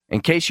In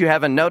case you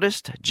haven't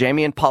noticed,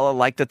 Jamie and Paula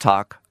like to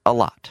talk a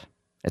lot.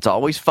 It's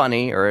always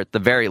funny, or at the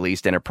very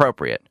least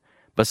inappropriate.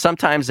 But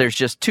sometimes there's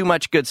just too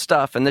much good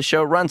stuff and the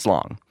show runs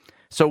long.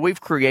 So we've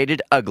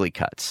created Ugly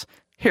Cuts.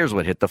 Here's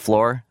what hit the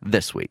floor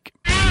this week.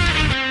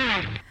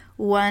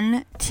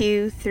 1,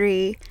 2,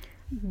 3,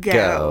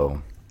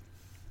 go.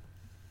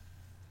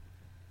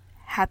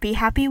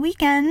 Happy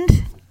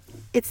weekend.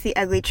 It's the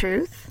ugly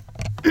truth.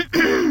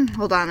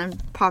 Hold on, I'm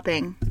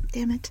popping.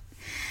 Damn it.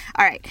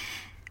 All right.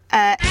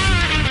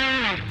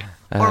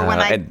 Or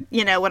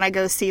when I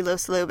go see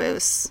Los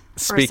Lobos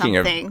speaking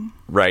or something. Of,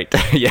 right.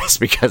 Yes,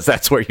 because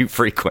that's where you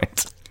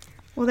frequent.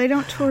 Well, they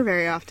don't tour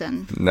very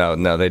often. No,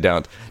 they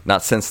don't.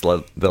 Not since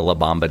the La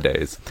Bamba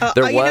days.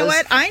 You know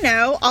what? I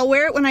know. I'll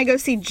wear it when I go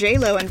see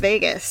J-Lo in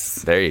Vegas.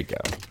 There you go.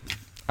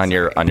 On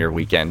your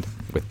weekend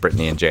with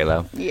Britney and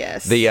J-Lo.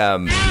 Yes.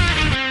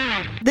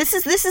 This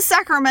is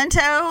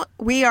Sacramento.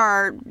 We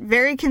are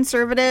very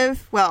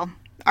conservative. Well,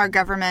 our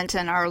government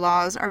and our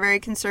laws are very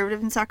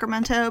conservative in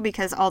Sacramento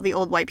because all the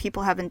old white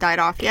people haven't died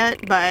off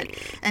yet. But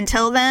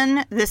until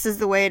then, this is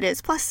the way it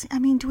is. Plus, I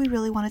mean, do we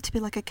really want it to be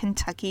like a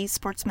Kentucky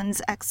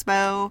Sportsman's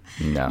Expo?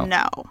 No.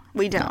 No,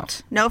 we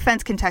don't. No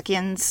offense,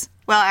 Kentuckians.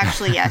 Well,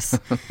 actually, yes.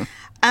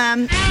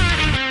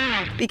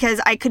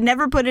 Because I could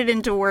never put it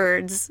into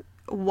words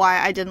why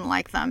I didn't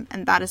like them,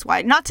 and that is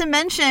why. Not to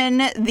mention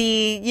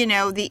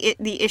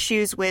the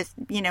issues with,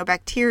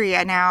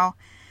 bacteria now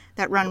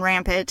that run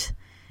rampant.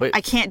 Wait,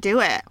 I can't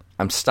do it.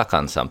 I'm stuck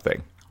on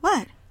something.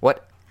 What?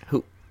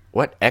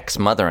 What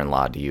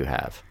ex-mother-in-law do you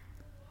have?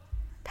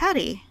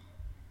 Patty.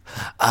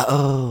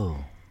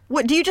 Oh.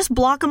 What, do you just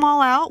block them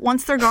all out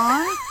once they're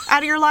gone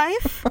out of your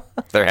life?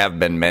 There have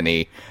been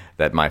many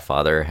that my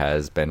father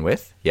has been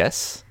with,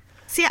 yes.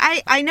 See,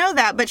 I know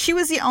that, but she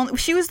was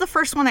the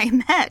first one I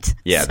met.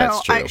 Yeah,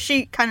 that's true.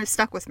 She kind of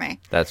stuck with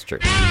me. That's true.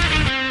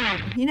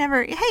 I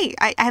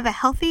have a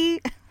healthy,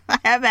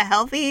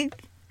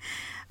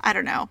 I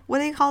don't know. What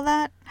do you call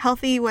that?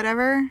 Healthy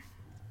whatever?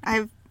 I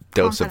have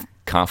dose of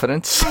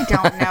confidence? I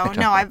don't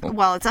know.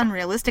 No, it's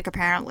unrealistic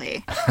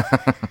apparently.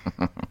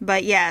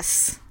 But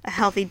yes, a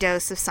healthy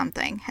dose of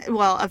something.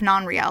 Well, of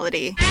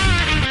non-reality.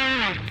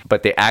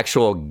 But the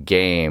actual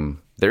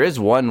game, there is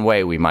one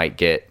way we might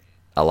get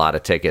a lot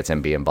of tickets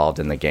and be involved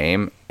in the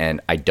game,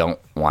 and I don't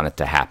want it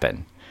to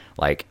happen.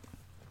 Why?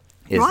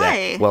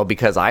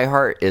 Because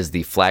iHeart is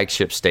the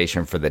flagship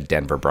station for the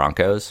Denver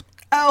Broncos.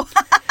 Oh.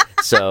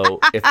 So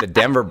if the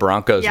Denver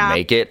Broncos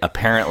make it,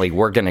 apparently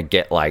we're going to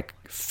get like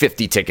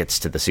 50 tickets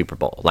to the Super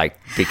Bowl,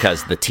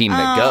 because the team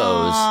that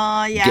goes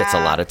gets a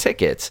lot of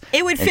tickets.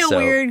 It would feel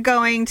weird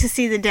going to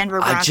see the Denver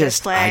Broncos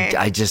play.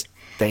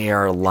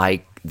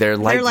 They're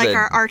like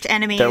our arch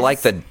enemies. They're like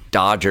the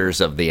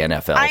Dodgers of the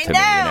NFL to me,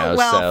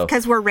 Well,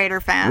 because we're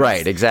Raider fans.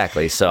 Right,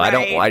 exactly. So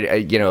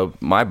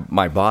right.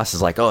 My boss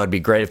is like, oh, it'd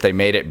be great if they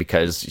made it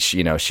because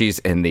she's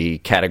in the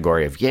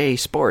category of yay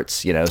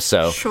sports,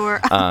 so. Sure.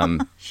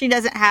 She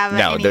doesn't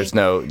have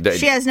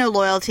she has no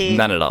loyalty.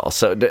 None at all.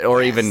 So,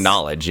 or even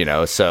knowledge,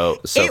 So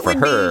for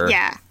her,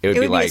 it would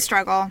be like a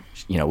struggle.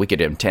 We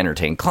could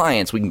entertain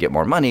clients, we can get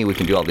more money, we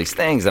can do all these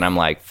things, and I'm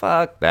like,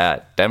 fuck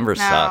that. Denver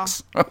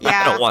sucks.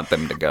 I don't want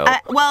them to go.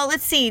 Well,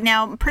 let's see.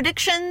 Now,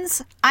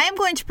 predictions. I am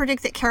going to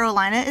predict that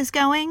Carolina is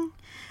going.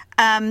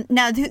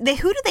 Now, who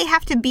do they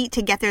have to beat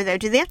to get there, though?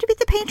 Do they have to beat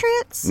the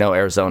Patriots? No,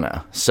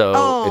 Arizona.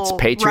 So it's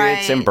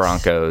Patriots and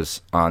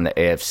Broncos on the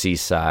AFC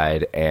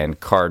side, and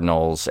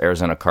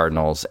Arizona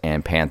Cardinals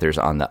and Panthers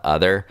on the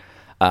other.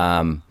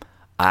 I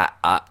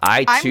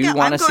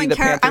want to see the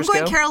Panthers I'm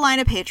going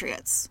Carolina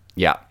Patriots.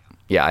 Yeah,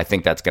 I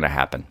think that's going to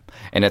happen.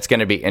 And it's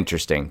going to be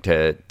interesting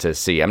to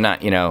see. I'm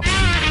not, Do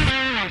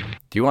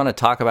you want to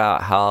talk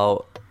about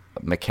how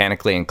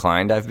mechanically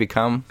inclined I've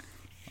become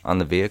on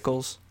the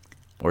vehicles?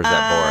 Or is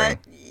that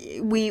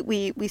boring?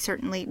 We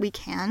certainly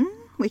can.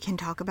 We can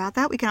talk about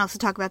that. We can also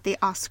talk about the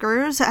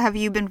Oscars.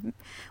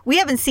 We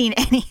haven't seen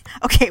any.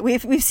 Okay,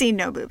 we've seen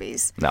no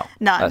movies. No.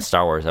 None.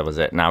 Star Wars, that was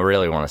it. And I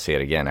really want to see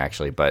it again,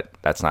 actually, but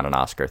that's not an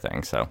Oscar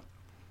thing, so.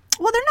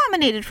 Well, they're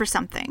nominated for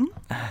something.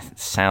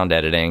 Sound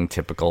editing,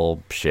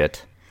 typical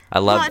shit. I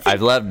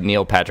loved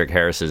Neil Patrick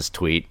Harris's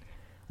tweet,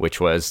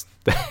 which was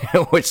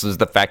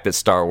the fact that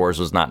Star Wars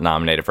was not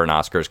nominated for an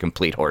Oscar is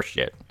complete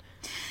horseshit.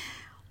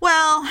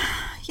 Well,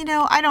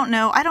 I don't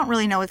know. I don't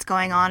really know what's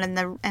going on in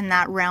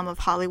that realm of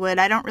Hollywood.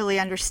 I don't really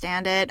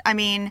understand it. I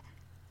mean,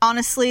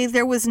 honestly,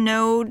 there was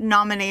no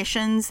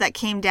nominations that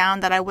came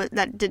down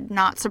that did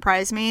not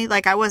surprise me.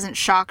 Like, I wasn't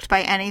shocked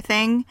by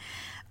anything.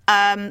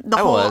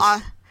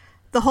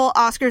 The whole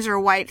Oscars are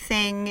white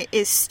thing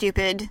is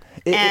stupid.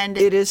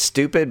 It is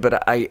stupid,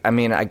 but I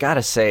mean, I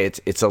gotta say,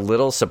 it's a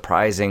little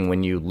surprising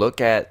when you look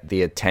at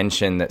the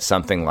attention that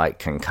something like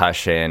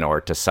Concussion,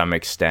 or to some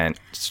extent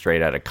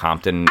Straight Outta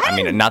Compton. I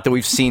mean, not that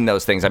we've seen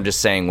those things. I'm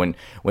just saying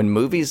when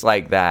movies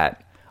like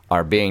that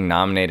are being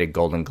nominated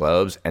Golden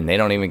Globes and they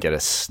don't even get a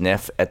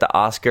sniff at the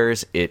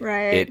Oscars,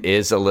 it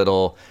is a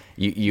little.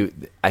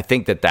 I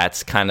think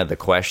that's kind of the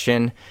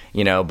question,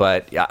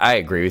 But I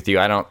agree with you.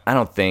 I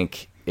don't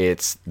think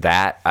it's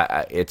that.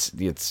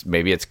 It's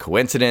maybe it's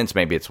coincidence,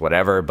 maybe it's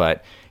whatever,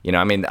 but You know,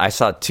 I mean, I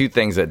saw two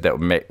things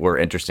that were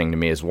interesting to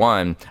me. Is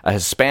one, a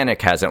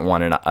Hispanic hasn't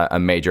won a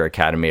major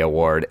Academy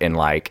Award in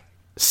like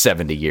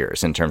 70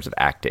 years in terms of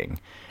acting.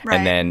 Right.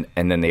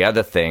 And then the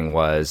other thing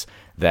was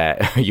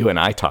that you and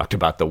I talked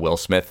about the Will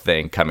Smith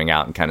thing coming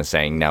out and kind of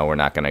saying, no, we're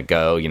not going to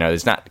go. You know,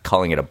 he's not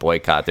calling it a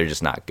boycott. They're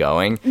just not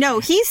going. No,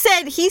 he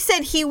said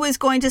he was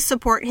going to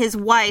support his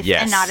wife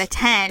and not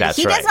attend. That's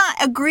he right. does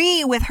not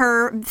agree with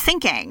her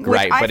thinking.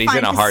 Right, which but I he's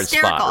in find a hard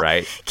hysterical. spot,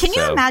 right? Can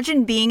you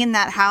imagine being in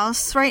that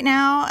house right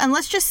now? And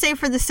let's just say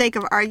for the sake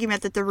of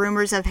argument that the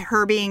rumors of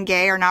her being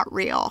gay are not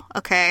real,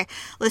 okay?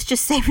 Let's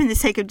just say for the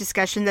sake of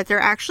discussion that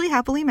they're actually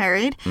happily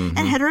married and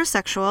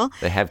heterosexual.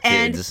 They have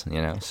kids,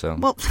 you know, so.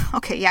 Well,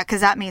 okay, yeah,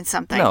 because that means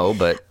something. No,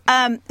 but.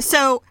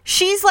 So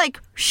she's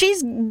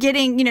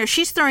getting, you know,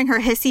 she's throwing her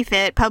hissy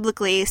fit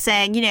publicly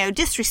saying, you know,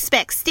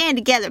 disrespect, stand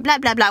together, blah,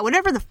 blah, blah,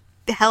 whatever the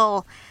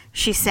hell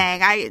she's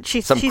saying.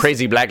 She's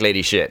crazy black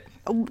lady shit.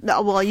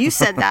 Well, you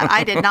said that.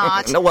 I did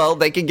not. No, well,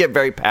 they can get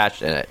very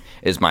passionate,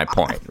 is my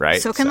point, right?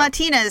 So can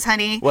Latinas,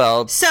 honey.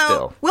 Well, so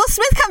still. Will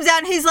Smith comes out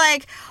and he's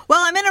like, well,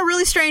 I'm in a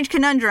really strange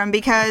conundrum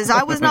because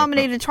I was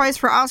nominated twice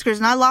for Oscars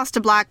and I lost to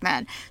black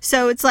men.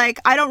 So it's like,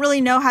 I don't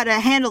really know how to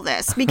handle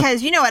this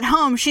because, you know, at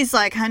home, she's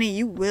like, honey,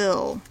 you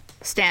will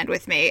stand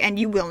with me and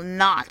you will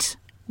not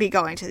be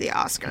going to the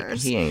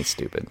Oscars. He ain't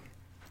stupid.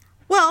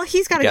 Well,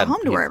 he's got to go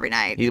home to her every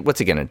night. What's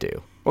he going to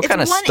do? What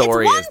kind of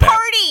story is that?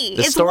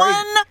 It's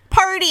one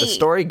party. The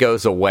story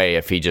goes away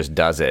if he just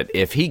does it.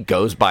 If he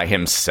goes by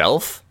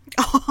himself,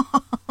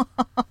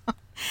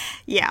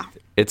 yeah,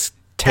 it's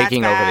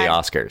taking over the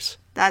Oscars.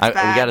 That's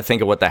bad. We got to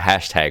think of what the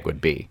hashtag would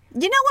be.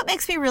 You know what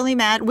makes me really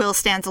mad? Will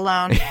stands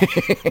alone.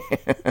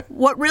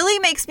 What really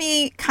makes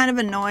me kind of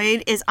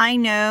annoyed is I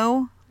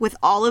know with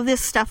all of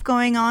this stuff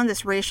going on,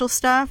 this racial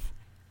stuff,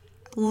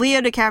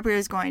 Leo DiCaprio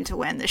is going to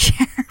win this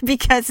year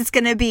because it's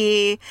going to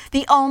be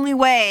the only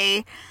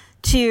way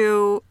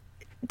to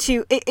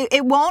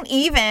it won't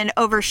even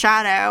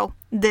overshadow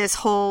this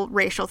whole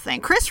racial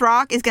thing. Chris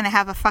Rock is going to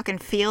have a fucking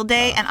field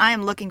day and I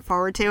am looking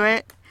forward to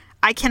it.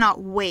 I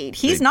cannot wait.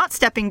 He's not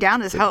stepping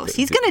down as host.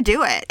 He's going to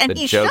do it, and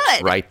he should. The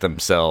jokes write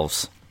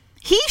themselves.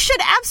 He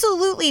should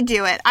absolutely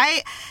do it.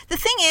 The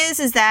thing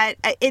is that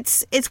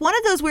it's one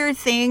of those weird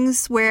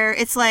things where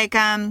it's like,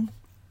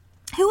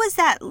 who was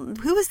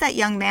that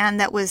young man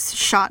that was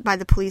shot by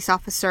the police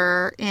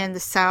officer in the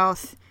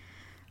South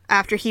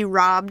after he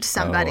robbed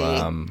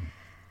somebody?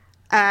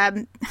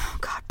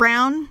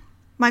 Brown,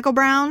 Michael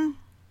Brown,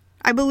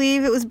 I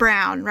believe it was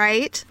Brown,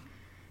 right?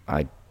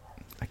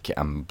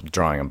 I'm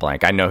drawing a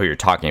blank. I know who you're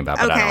talking about,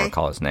 but I don't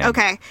recall his name.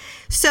 Okay.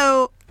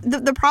 So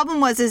the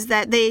problem is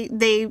that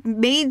they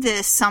made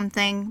this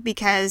something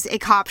because a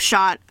cop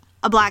shot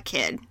a black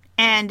kid.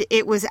 And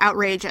it was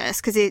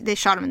outrageous because they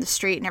shot him in the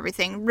street and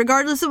everything.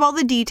 Regardless of all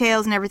the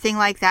details and everything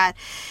like that,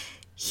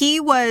 he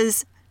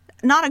was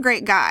not a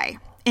great guy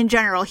in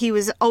general. He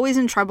was always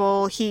in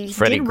trouble. He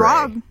did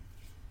rob.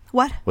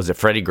 What? Was it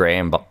Freddie Gray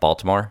in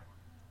Baltimore?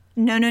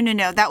 No.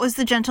 That was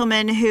the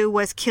gentleman who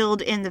was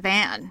killed in the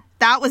van.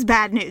 That was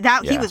bad news.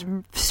 He was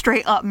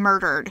straight up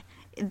murdered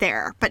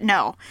there, but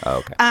no. Oh,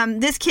 okay.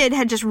 This kid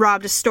had just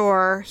robbed a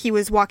store. He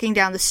was walking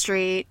down the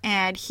street,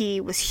 and he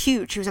was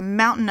huge. He was a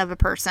mountain of a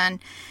person,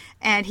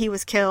 and he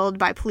was killed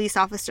by police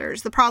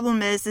officers. The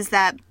problem is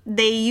that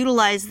they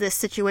utilize this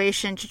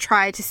situation to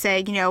try to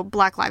say, you know,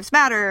 Black Lives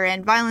Matter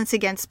and violence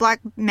against black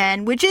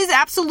men, which is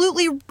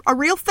absolutely a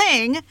real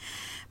thing.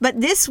 But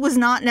this was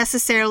not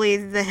necessarily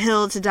the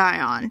hill to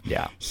die on.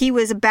 Yeah. He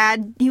was a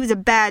bad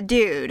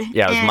dude.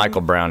 Yeah, it was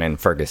Michael Brown in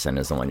Ferguson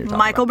is the one you're talking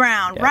Michael about.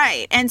 Brown, yeah.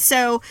 Right. And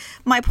so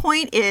my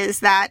point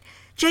is that,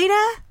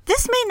 Jada,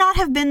 this may not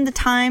have been the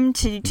time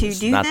to do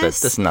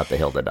this. This is not the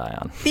hill to die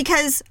on.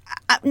 Because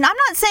I'm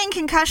not saying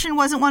Concussion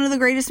wasn't one of the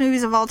greatest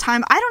movies of all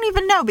time. I don't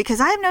even know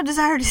because I have no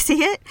desire to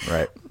see it.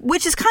 Right.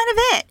 Which is kind of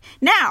it.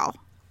 Now,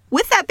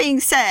 with that being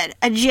said,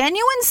 a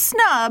genuine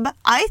snub,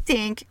 I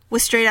think,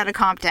 was Straight Outta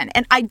Compton.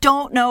 And I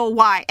don't know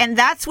why. And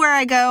that's where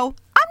I go,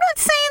 I'm not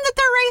saying that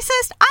they're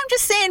racist. I'm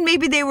just saying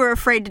maybe they were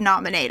afraid to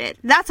nominate it.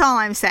 That's all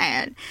I'm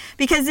saying.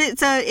 Because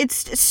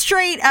it's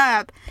straight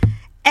up,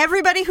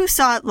 everybody who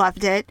saw it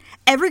loved it.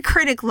 Every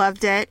critic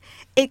loved it.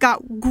 It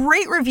got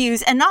great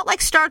reviews, and not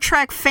like Star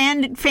Trek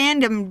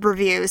fandom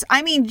reviews.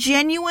 I mean,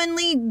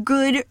 genuinely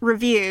good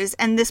reviews,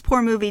 and this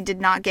poor movie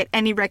did not get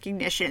any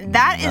recognition.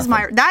 That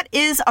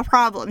is a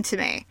problem to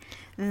me.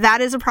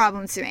 That is a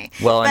problem to me.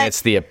 Well, and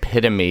it's the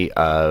epitome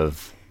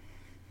of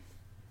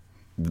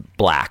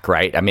black,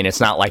 right? I mean, it's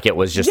not like it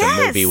was just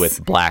a movie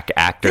with black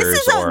actors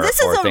or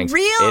things.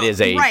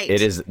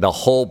 It is the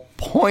whole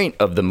point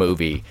of the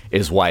movie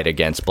is white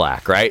against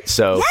black, right?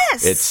 So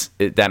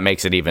that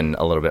makes it even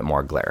a little bit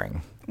more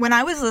glaring. When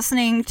I was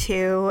listening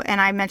to, and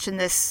I mentioned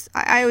this,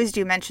 I always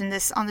do mention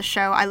this on the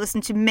show, I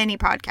listen to many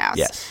podcasts.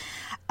 Yes.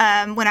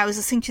 When I was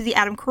listening to the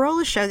Adam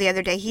Carolla show the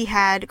other day, he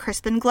had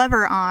Crispin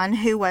Glover on,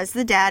 who was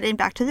the dad in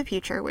Back to the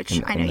Future,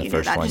 which I know you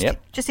know that,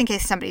 just in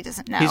case somebody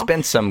doesn't know. He's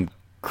been some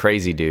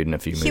crazy dude in a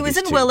few movies. He was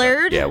in too,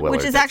 Willard, Willard,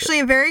 which is actually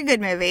a very good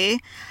movie.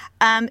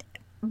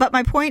 But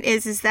my point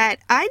is that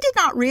I did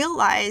not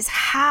realize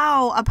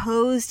how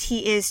opposed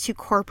he is to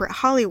corporate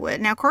Hollywood.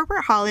 Now,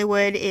 corporate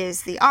Hollywood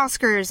is the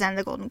Oscars and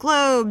the Golden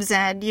Globes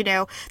and, you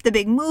know, the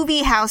big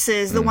movie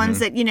houses, the ones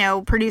that, you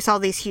know, produce all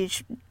these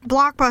huge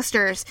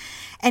blockbusters.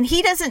 And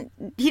he doesn't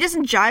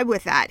jibe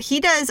with that. He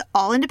does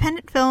all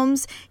independent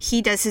films.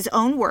 He does his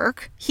own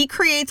work. He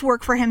creates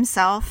work for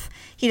himself.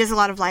 He does a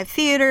lot of live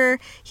theater.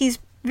 He's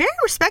very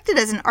respected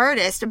as an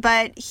artist,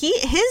 but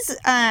his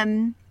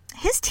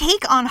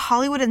take on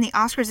Hollywood and the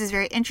Oscars is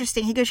very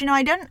interesting. He goes,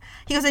 I don't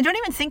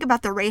even think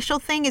about the racial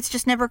thing. It's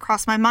just never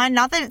crossed my mind.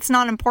 Not that it's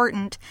not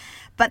important,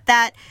 but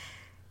that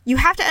you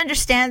have to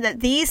understand that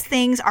these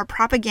things are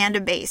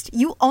propaganda based.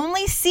 You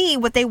only see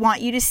what they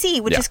want you to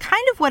see, which is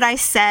kind of what I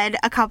said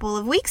a couple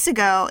of weeks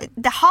ago.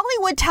 The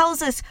Hollywood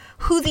tells us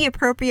who the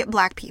appropriate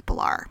black people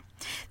are.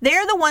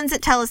 They're the ones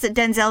that tell us that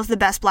Denzel's the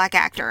best black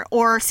actor,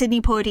 or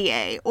Sidney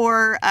Poitier,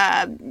 or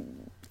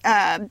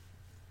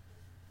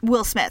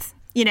Will Smith.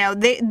 You know,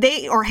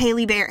 they or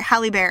Halle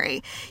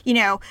Berry. You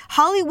know,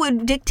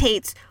 Hollywood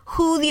dictates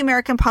who the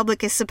American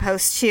public is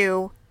supposed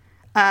to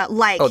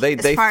like. Oh, they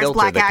as far filter as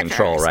black the actors.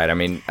 control, right? I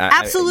mean,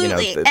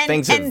 absolutely.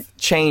 Things have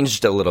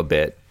changed a little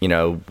bit, you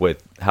know,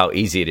 with how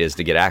easy it is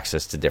to get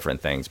access to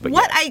different things. But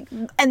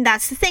and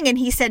that's the thing. And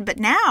he said, but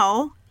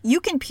now you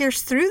can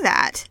pierce through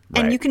that,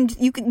 and right.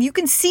 you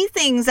can see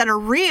things that are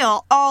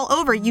real all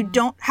over. You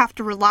don't have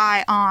to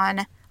rely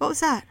on what was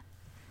that?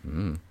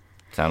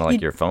 Sounded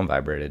like your phone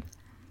vibrated.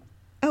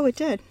 Oh, it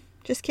did.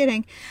 Just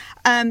kidding.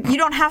 You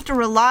don't have to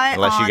rely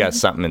unless on you got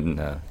something in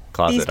the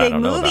closet these big I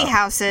don't know movie about.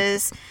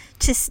 houses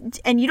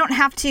and you don't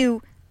have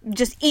to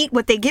just eat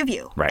what they give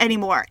you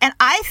anymore. And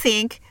I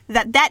think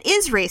that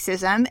is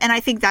racism, and I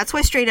think that's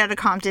why Straight Outta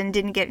Compton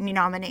didn't get any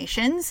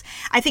nominations.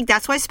 I think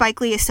that's why Spike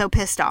Lee is so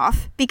pissed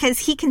off, because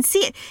he can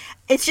see it.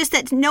 It's just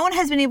that no one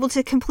has been able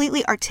to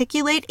completely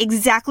articulate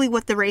exactly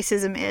what the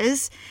racism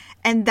is,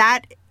 and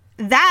that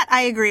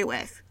I agree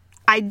with.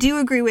 I do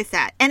agree with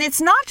that. And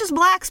it's not just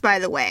blacks, by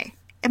the way.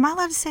 Am I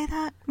allowed to say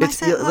that?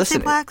 Allowed to say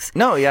blacks?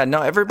 No,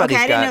 everybody's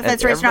got... Okay, I didn't know if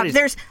that's race or not.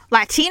 There's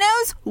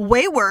Latinos,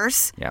 way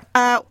worse. Yeah.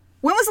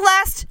 When was the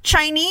last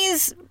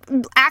Chinese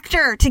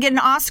actor to get an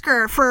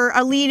Oscar for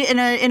a lead in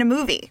a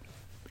movie?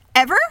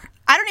 Ever?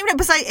 I don't even know.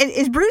 Besides,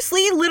 is Bruce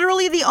Lee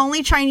literally the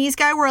only Chinese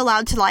guy we're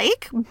allowed to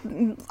like? I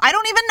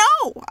don't even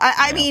know.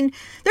 I mean,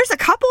 there's a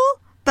couple...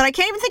 But I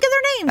can't even think of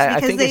their names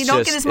because they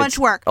don't get as much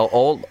work.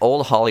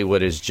 Old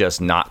Hollywood is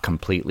just not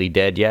completely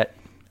dead yet,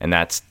 and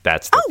that's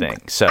the thing.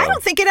 So I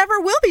don't think it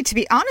ever will be, to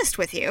be honest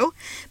with you.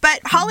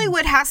 But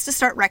Hollywood has to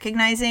start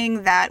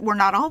recognizing that we're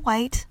not all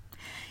white,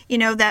 you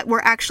know, that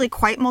we're actually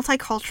quite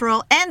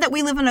multicultural, and that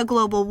we live in a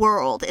global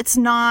world.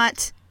 We're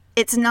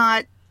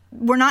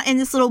not in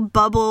this little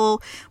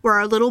bubble where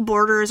our little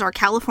borders are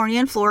California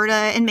and Florida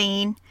and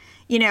Maine.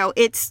 You know,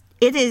 it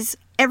is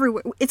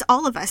everywhere. It's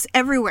all of us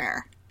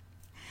everywhere.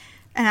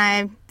 And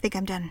I think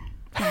I'm done.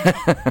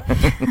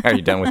 Are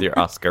you done with your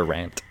Oscar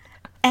rant?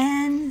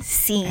 And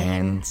scene.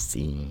 And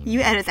scene. You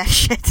edit that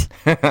shit.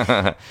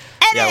 Edit!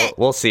 Yeah,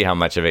 we'll see how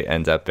much of it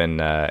ends up in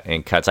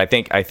cuts. I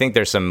think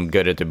there's some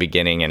good at the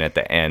beginning and at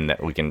the end that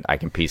I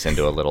can piece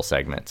into a little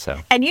segment. So.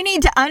 And you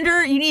need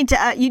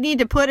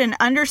to put an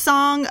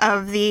undersong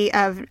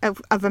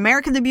of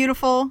America the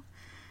Beautiful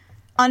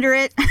under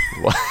it.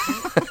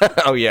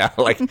 Oh yeah,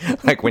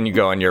 like when you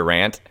go on your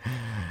rant.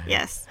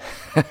 Yes.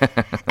 And America!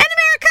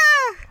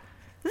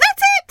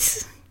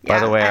 That's it! By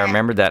the way, I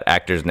remembered that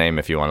actor's name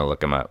if you want to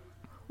look him up.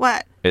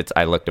 What?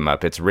 I looked him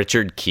up. It's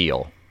Richard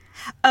Kiel.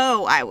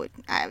 Oh, I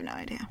have no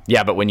idea.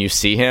 Yeah, but when you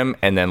see him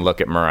and then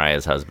look at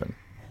Mariah's husband.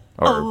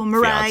 Or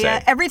Mariah.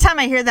 fiance. Every time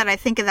I hear that, I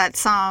think of that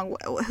song.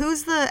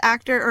 Who's the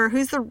actor or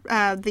who's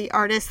the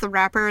artist, the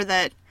rapper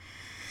that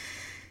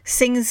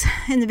sings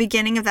in the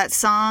beginning of that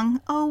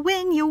song? Oh,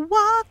 when you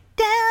walk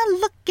down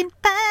looking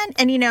fine.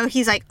 And, you know,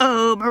 he's like,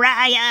 oh,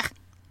 Mariah.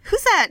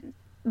 Who's that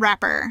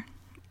rapper?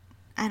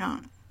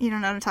 You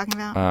don't know what I'm talking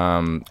about?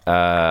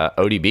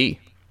 ODB.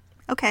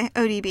 Okay,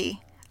 ODB.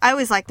 I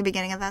always like the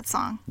beginning of that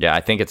song. Yeah,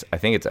 I think it's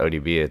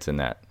ODB. It's in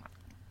that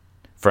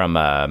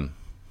from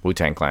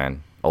Wu-Tang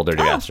Clan, Old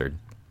Dirty Bastard.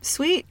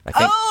 Sweet.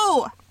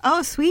 Oh,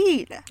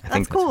 sweet.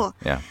 That's cool.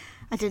 Yeah.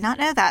 I did not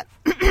know that.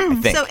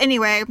 I So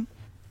anyway,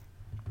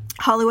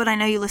 Hollywood, I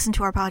know you listen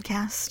to our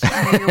podcast.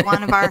 I know you're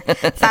one of our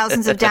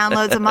thousands of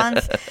downloads a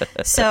month.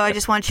 So I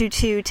just want you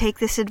to take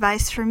this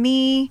advice from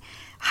me.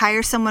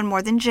 Hire someone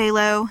more than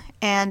J-Lo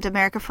and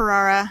America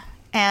Ferrera.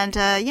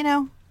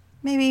 And,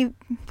 maybe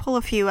pull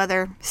a few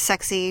other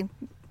sexy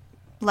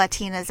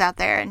Latinas out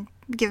there and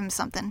give them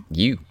something.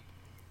 You.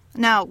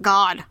 No,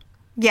 God.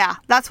 Yeah,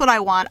 that's what I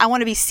want. I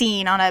want to be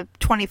seen on a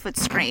 20-foot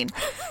screen.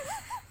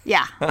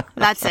 Yeah,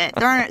 that's it.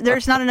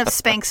 There's not enough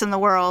Spanx in the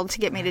world to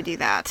get me to do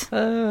that.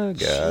 Oh,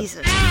 God.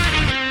 Jesus.